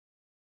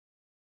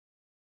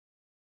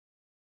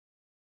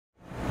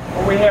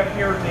what we have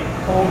here is a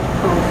cold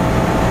proof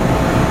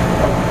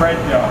of bread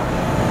dough.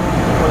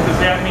 What does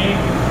that mean?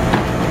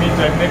 It means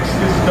I mixed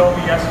this dough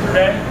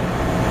yesterday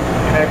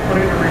and I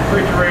put it in the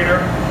refrigerator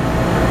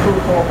to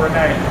proof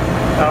overnight.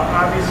 Now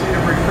obviously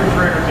the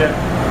refrigerator is at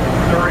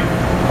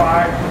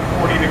 35 to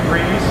 40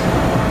 degrees.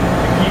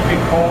 To keep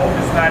it cold,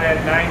 it's not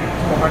at 90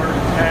 to 110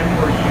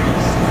 where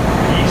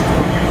yeast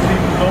will usually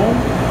bloom.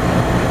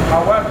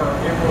 However,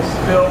 it will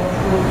still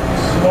proof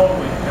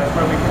slowly. That's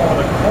why we call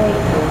it a cold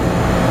proof,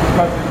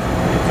 because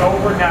it's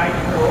overnight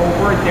or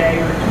over a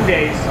day or 2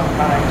 days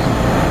sometimes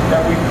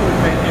that we proof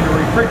it in the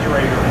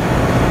refrigerator.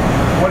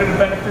 What are the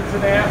benefits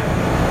of that?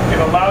 It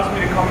allows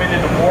me to come in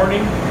the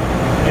morning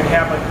and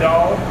have a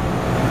dough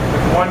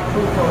with one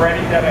proof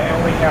already that I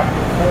only have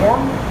to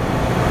form,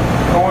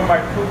 go in my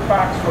proof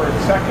box for a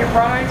second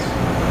rise,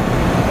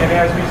 and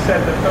as we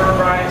said, the third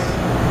rise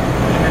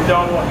and the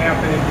dough will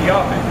happen in the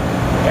oven,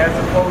 as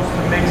opposed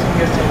to mixing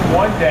this in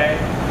one day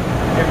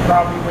and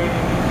probably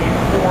waiting between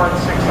 4 and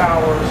 6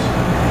 hours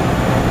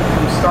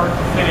from start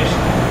to finish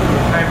from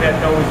the time that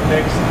dough is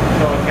mixed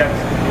until it gets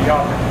in the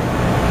oven.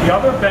 The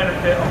other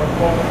benefit of a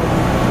cold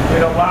proof,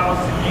 it allows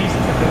the yeast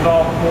to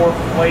develop more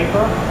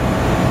flavor,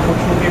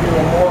 which will give you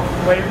a more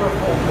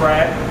flavorful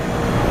bread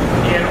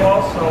and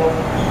also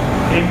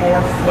a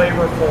more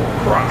flavorful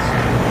crust.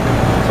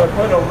 So I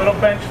put a little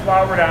bench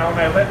flour down,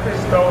 I let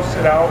this dough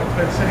sit out. It's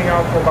been sitting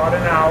out for about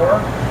an hour,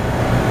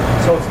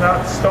 so it's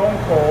not stone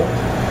cold,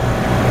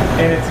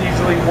 and it's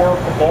easily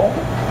workable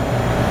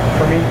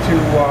for me to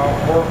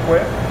work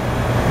with.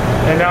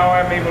 And now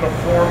I'm able to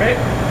form it.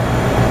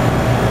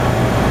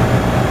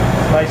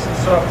 It's nice and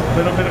soft, a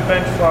little bit of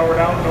bench flour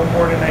down, no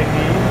more than I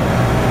need.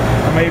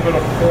 I'm able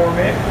to form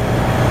it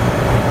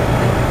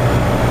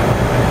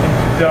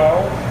into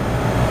dough,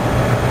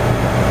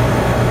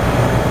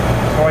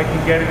 so I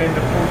can get it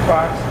into proof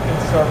box and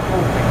start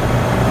proofing.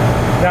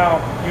 Now,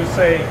 you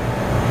say,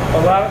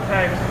 a lot of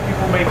times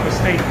people make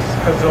mistakes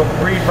because they'll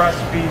read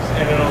recipes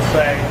and it'll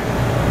say,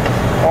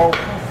 oh,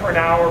 proof for an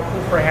hour,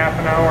 proof for half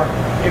an hour.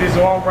 It is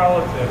all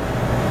relative.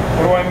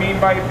 What do I mean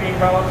by it being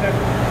relative?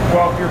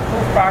 Well, if your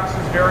proof box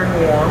is very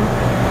warm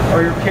or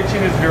your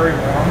kitchen is very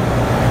warm,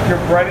 your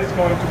bread is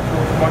going to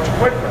proof much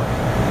quicker.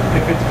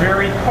 If it's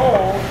very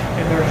cold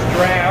and there's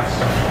drafts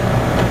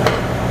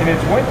and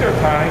it's winter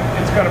time,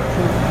 it's going to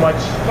proof much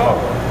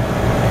slower.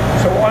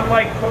 So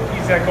unlike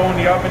cookies that go in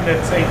the oven that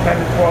say 10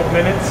 to 12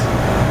 minutes,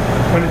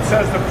 when it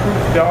says the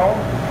proof dough,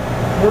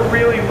 we're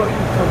really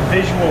looking for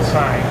visual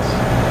signs.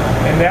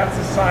 And that's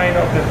a sign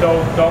of the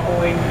dough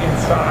doubling in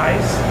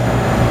size,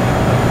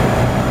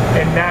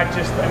 and not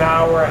just an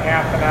hour, a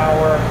half an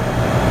hour,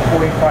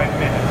 45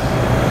 minutes.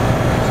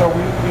 So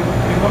we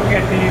look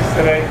at these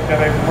that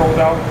I've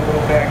rolled out into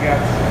little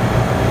baguettes.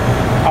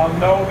 I'll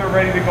know they're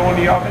ready to go in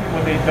the oven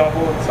when they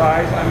double in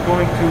size. I'm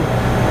going to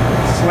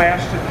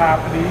slash the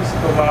top of these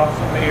to allow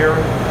some air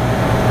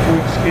to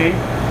escape.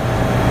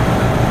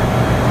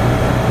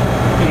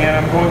 And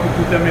I'm going to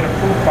put them in a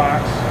proof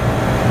box,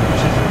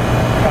 which is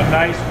a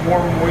nice,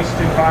 warm, moist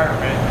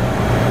environment.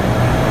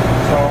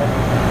 So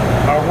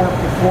I'll work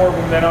the 4 of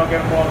them, then I'll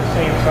get them all the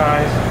same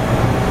size.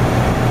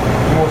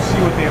 And we'll see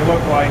what they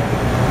look like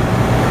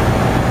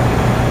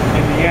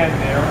in the end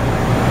there.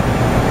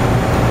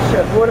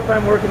 Chef, what if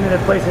I'm working in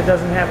a place that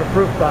doesn't have a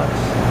proof box?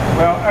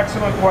 Well,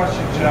 excellent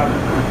question, Chef.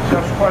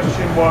 Chef's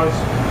question was,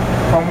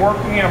 if I'm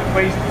working in a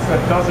place that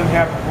doesn't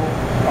have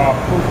a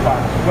proof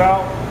box.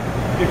 Well,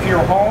 if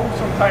you're home,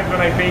 sometimes when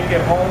I bake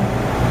at home,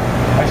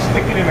 I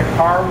stick it in a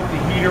car with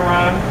the heater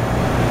on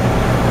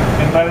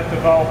and let it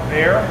develop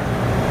there.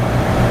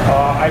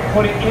 I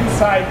put it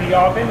inside the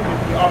oven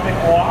with the oven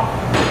off,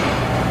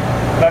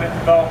 let it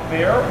develop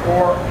there,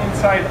 or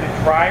inside the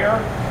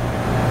dryer.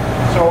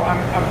 So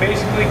I'm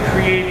basically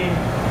creating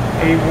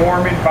a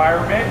warm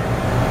environment.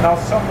 Now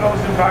some of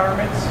those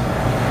environments,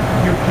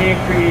 you can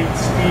create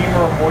steam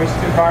or a moist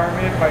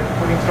environment by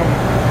putting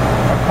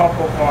a cup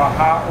of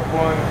hot or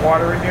boiling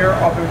water in there.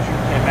 Others you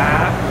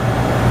cannot.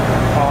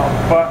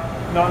 But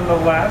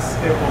nonetheless,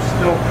 it will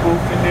still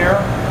proof in there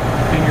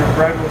and your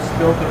bread will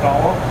still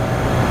develop.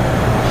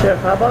 Chef,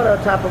 how about on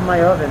top of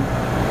my oven?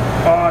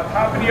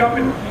 Top of the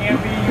oven can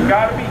be, you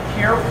gotta be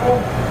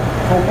careful.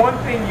 For one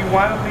thing, you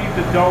want to leave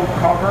the dough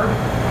covered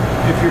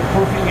if you're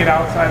proofing it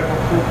outside of a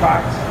proof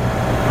box,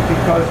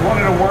 because one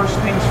of the worst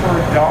things for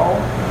a dough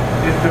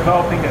is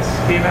developing a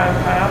skin on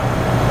top,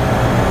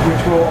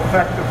 which will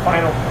affect the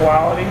final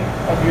quality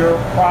of your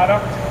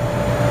product.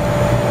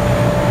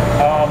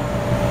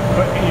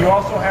 But you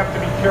also have to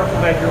be careful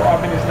that your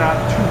oven is not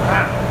too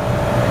hot.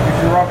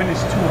 If your oven is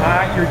too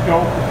hot, your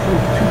dough could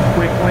proof too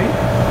quickly.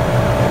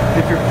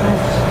 If it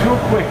proofs too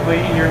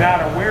quickly and you're not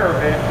aware of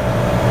it,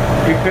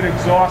 it could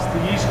exhaust, the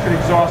yeast could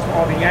exhaust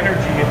all the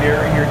energy in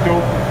there and your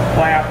dough could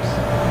collapse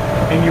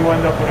and you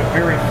end up with a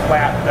very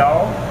flat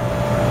dough.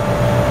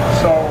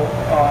 So,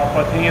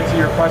 but to answer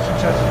your question,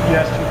 Chester,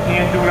 yes, you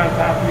can do it on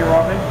top of your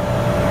oven.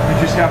 You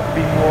just have to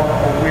be more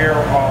aware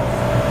of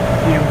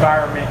the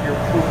environment you're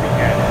proofing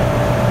in.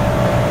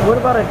 What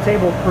about a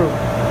table proof?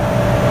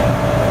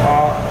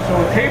 So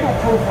a table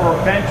proof or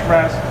a bench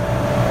rest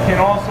can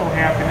also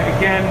happen.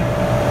 Again,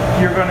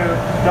 you're going to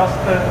dust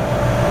the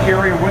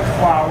area with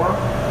flour,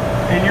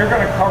 and you're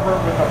going to cover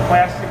it with a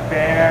plastic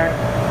bag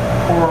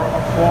or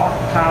a cloth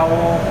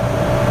towel,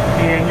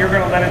 and you're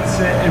going to let it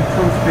sit and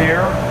proof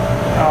there,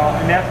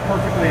 and that's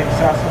perfectly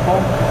accessible.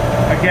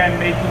 Again,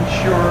 making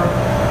sure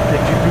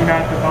that you do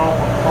not develop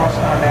a crust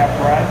on that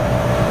bread.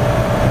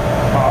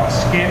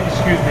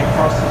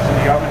 Crust is in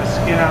the oven, a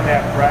skin on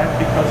that bread,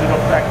 because it'll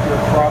affect your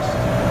crust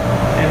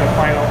and the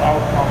final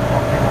outcome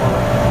of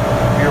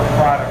your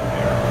product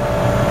there.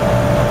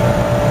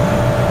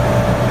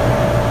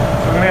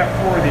 So I'm going to have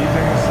 4 of these.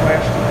 I'm going to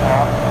slash the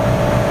top.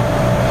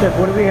 Chef,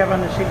 what do we have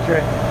on the sheet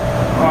tray?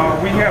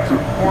 We have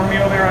some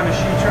cornmeal there on the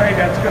sheet tray.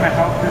 That's going to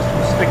help this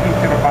from sticking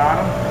to the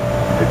bottom.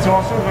 It's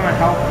also going to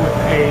help with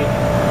a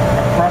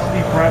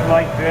crusty bread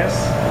like this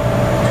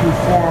to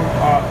form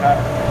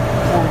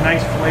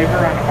nice flavor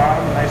on the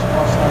bottom, a nice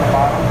crust on the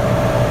bottom,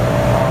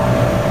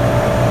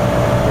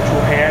 which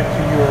will add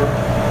to your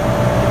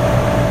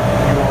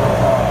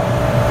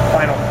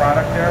final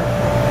product there.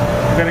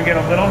 I'm going to get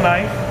a little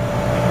knife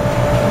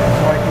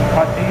so I can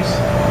cut these.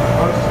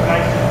 Oh, this is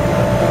nice and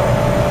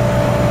beautiful.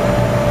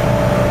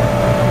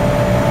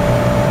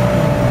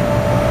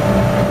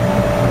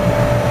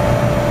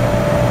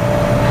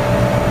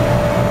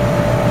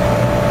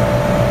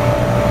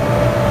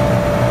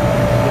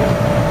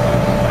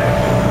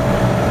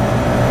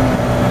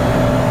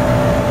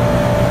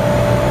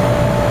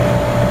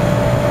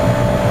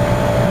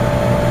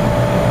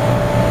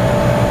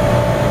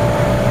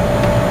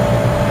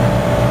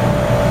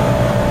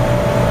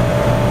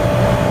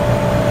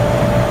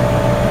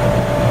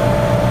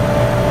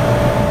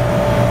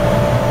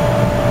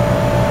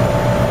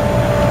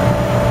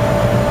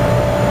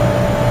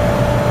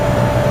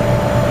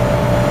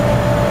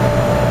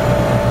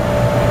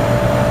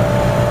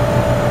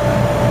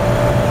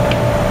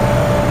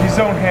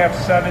 Don't have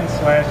 7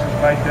 slashes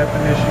by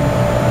definition,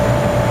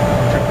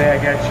 which a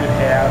baguette should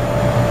have.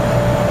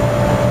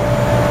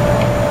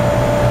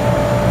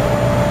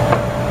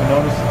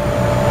 Notice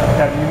it's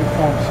got a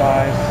uniform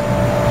size.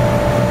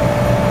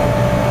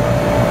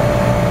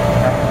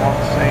 Got them all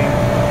the same.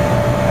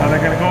 Now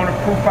they're going to go in a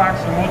proof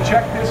box, and we'll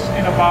check this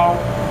in about,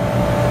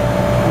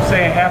 we'll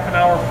say a half an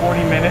hour,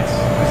 40 minutes,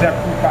 because that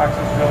proof box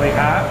is really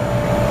hot.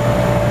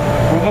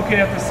 We're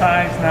looking at the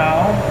size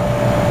now,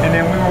 and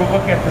then we will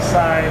look at the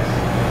size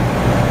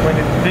when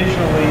it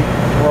visually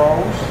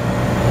grows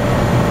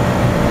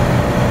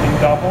and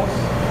doubles,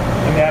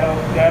 and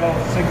that'll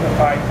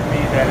signify to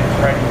me that it's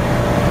ready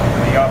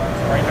for the oven.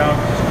 So right now I'm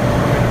just going to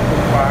put it in a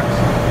proof box.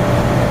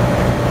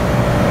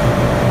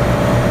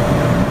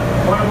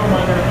 One of them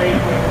I'm going to make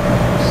with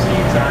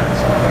seeds on it,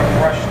 so I'm going to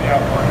brush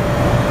that one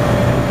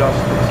and dust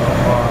it some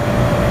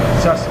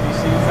sesame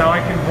seeds. Now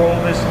I can roll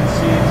this in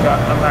seeds.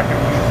 I'm not going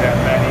to use that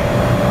many.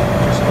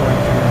 I'm just going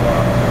to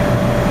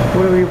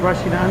What are we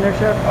brushing on there,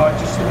 Chef?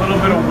 just a little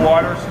bit of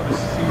water so the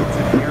seeds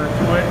adhere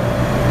to it.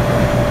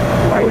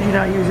 Why would you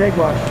not use egg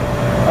wash?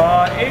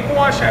 Egg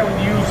wash I would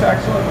use,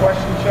 excellent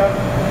question, Chef.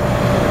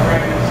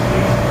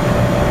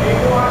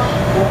 Egg wash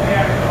will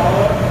add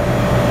color.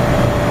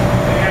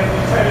 And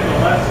we said it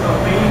less of a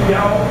bean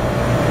yellow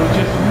with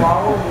just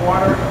flour,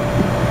 water,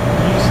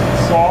 yeast, and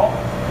salt.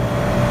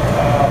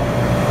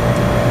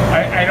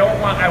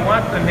 I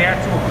want the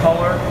natural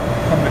color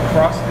from the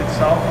crust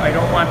itself. I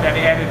don't want that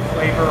added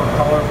flavor or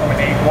color from an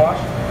egg wash.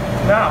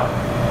 Now,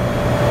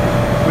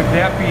 with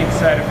that being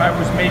said, if I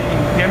was making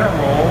dinner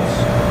rolls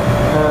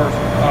or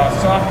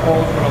soft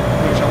rolls,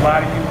 which a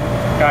lot of you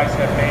guys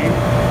have made,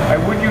 I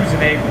would use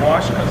an egg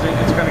wash because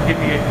it's going to give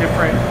me a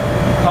different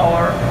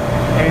color,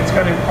 and it's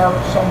going to impart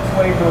some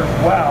flavor as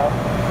well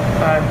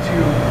onto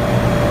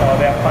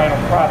that final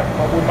product.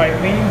 But with my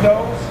lean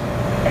doughs,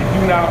 I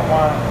do not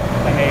want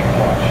an egg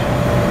wash.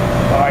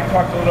 I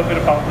talked a little bit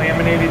about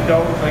laminated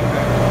doughs like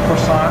the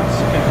croissants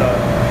and the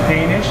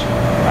Danish.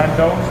 On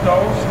those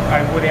doughs,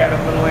 I would add a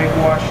little egg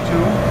wash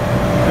too,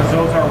 because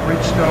those are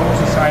rich doughs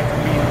aside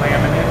from being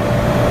laminate,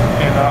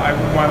 and I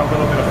would want a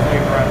little bit of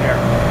flavor on there.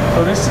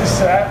 So this is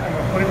set. I'm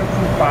going to put it in a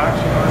proof box.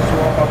 You notice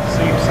they're all about the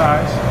same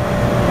size.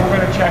 We're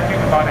going to check it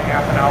in about a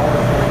half an hour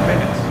to 40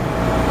 minutes.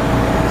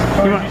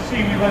 So as you see,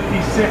 we let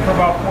these sit for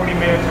about 40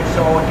 minutes or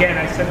so. Again,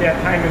 I said that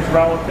time is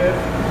relative,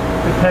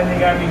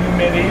 depending on the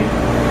humidity,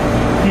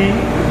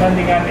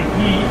 depending on the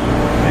heat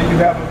that you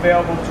have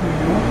available to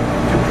you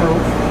to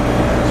proof.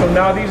 So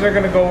now these are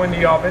going to go in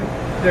the oven.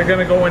 They're going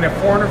to go in at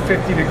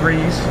 450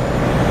 degrees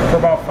for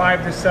about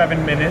 5 to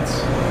 7 minutes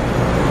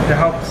to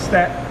help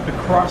set the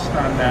crust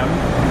on them.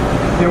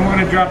 Then we're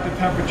going to drop the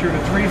temperature to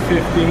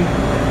 350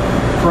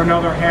 for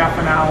another half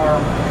an hour,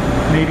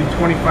 maybe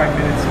 25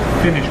 minutes to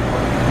finish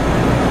work.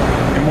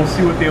 And we'll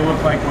see what they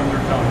look like when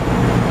they're done.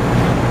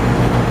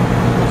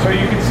 So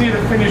you can see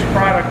the finished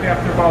product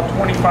after about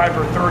 25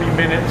 or 30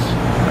 minutes.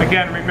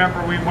 Again,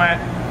 remember we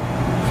went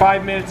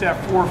 5 minutes at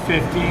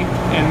 450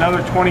 and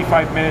another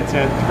 25 minutes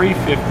at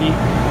 350.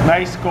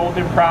 Nice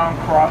golden brown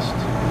crust.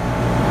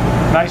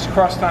 Nice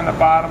crust on the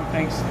bottom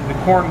thanks to the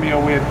cornmeal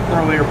we had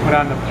earlier put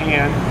on the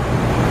pan.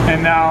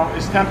 And now,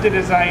 as tempted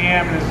as I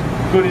am, and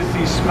as good as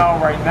these smell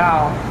right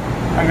now,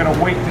 I'm going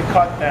to wait to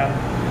cut them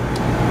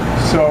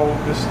so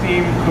the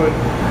steam could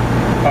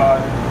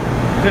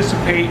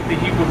dissipate, the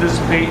heat will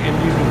dissipate, and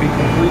these will be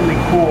completely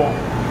cool.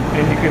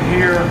 And you can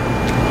hear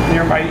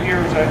near my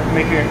ears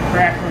making a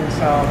crackling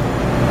sound.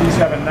 These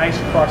have a nice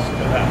crust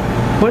to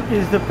them. What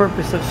is the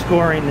purpose of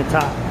scoring the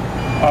top?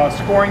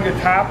 Scoring the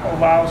top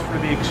allows for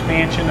the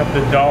expansion of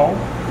the dough.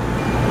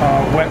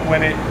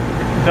 When it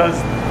does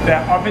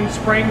that oven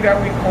spring that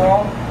we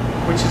call,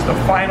 which is the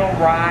final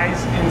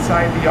rise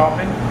inside the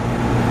oven,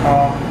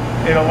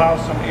 it allows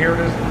some air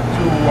to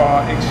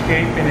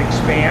escape and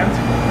expand.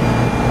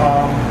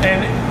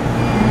 And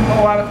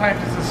a lot of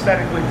times it's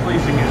aesthetically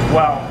pleasing as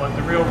well, but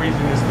the real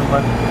reason is to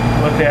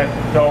let that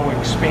dough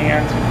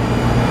expand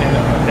and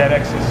that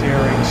excess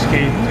air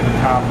escape to the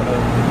top of the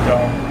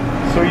dough.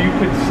 So you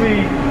could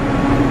see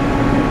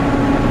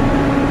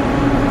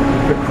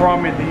the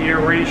crumb and the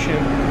aeration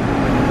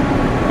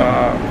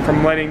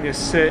from letting this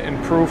sit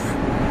and proof.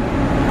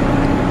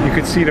 You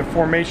could see the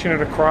formation of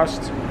the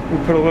crust. We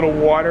put a little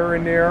water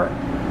in there,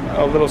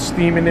 a little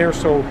steam in there,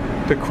 so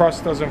the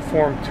crust doesn't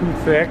form too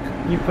thick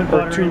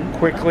or too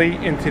quickly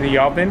into the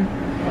oven.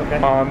 Okay.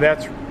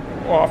 That's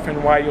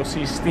often why you'll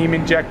see steam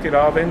injected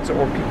ovens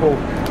or people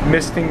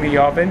misting the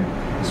oven.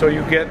 So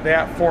you get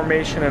that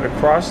formation of the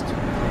crust.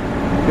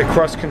 The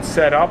crust can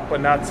set up, but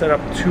not set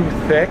up too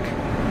thick.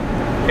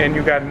 And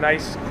you got a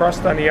nice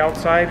crust on the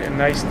outside and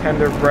nice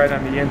tender bread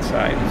on the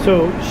inside.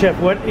 So, Chef,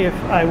 what if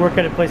I work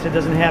at a place that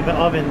doesn't have an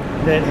oven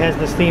that has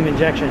the steam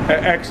injection?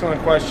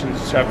 Excellent question,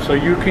 Chef. So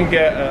you can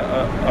get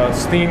a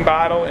steam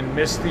bottle and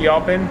mist the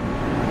oven.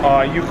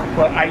 You can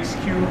put ice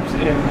cubes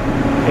in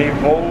a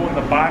bowl in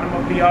the bottom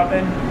of the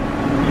oven.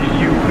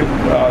 You could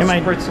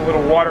spritz a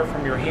little water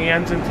from your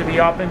hands into the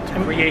oven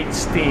to create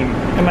steam.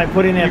 Am I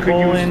putting that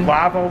bowl in? You could use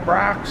lava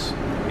rocks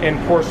and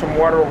pour some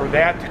water over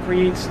that to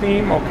create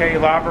steam. Okay,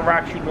 lava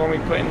rocks you normally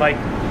put in like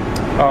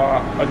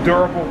a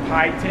durable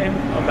pie tin,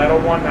 a metal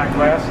one, not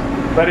glass.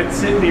 Let it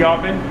sit in the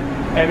oven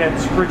and then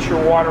spritz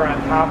your water on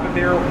top of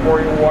there, pour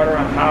your water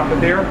on top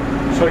of there.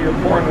 So you're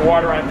pouring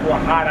water onto a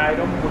hot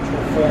item, which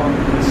will form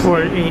steam.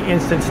 For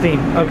instant steam.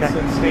 Okay.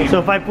 Instant steam. So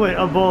if I put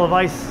a bowl of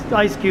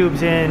ice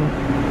cubes in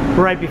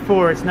right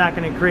before, it's not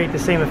going to create the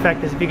same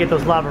effect as if you get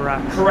those lava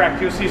rocks.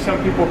 Correct. You'll see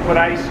some people put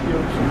ice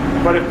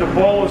cubes, but if the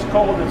bowl is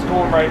cold, it's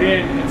going right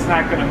in, it's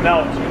not going to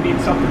melt. So you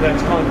need something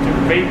that's going to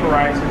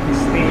vaporize the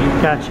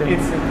steam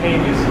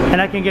instantaneously.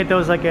 And I can get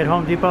those like at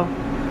Home Depot?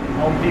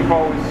 Home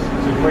Depot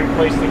is a great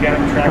place to get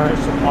them, Tractor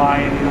Supply,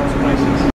 any of those places.